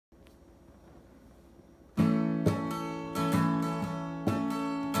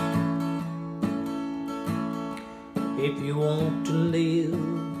If you want to live,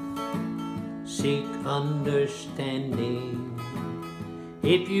 seek understanding.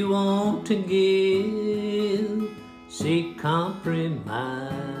 If you want to give, seek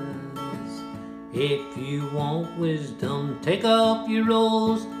compromise. If you want wisdom, take off your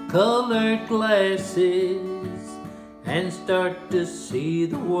rose-colored glasses and start to see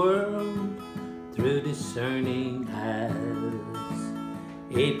the world through discerning eyes.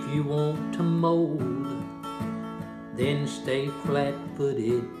 If you want to mold, then stay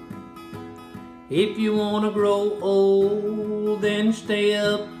flat-footed. If you want to grow old, then stay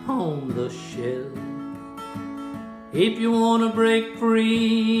up on the shelf. If you want to break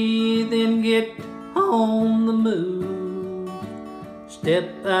free, then get on the move.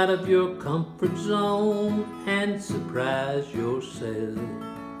 Step out of your comfort zone and surprise yourself.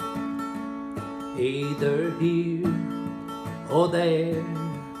 Either here or there,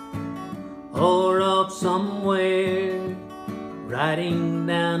 or off somewhere, riding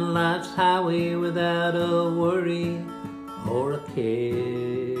down life's highway without a worry or a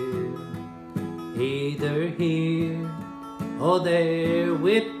care. Either here or there,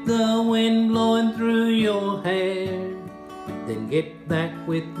 with the wind blowing through your hair. Then get back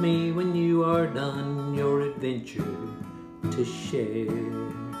with me when you are done your adventure to share.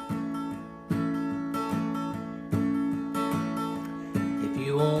 If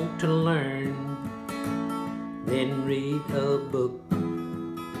you want to learn, then read a book.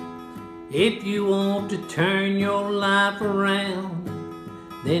 If you want to turn your life around,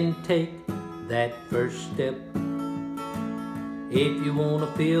 then take that first step. If you want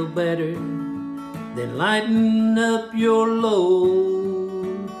to feel better, then lighten up your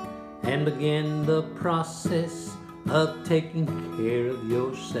load and begin the process of taking care of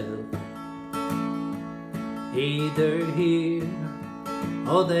yourself. Either here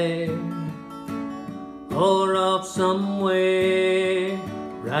or there, or off somewhere,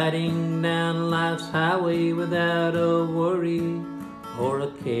 riding down life's highway without a worry or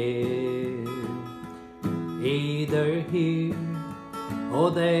a care. Either here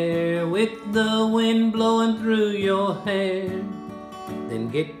or there, with the wind blowing through your hair. Then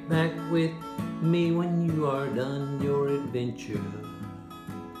get back with me when you are done your adventure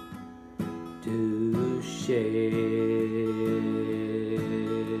to share.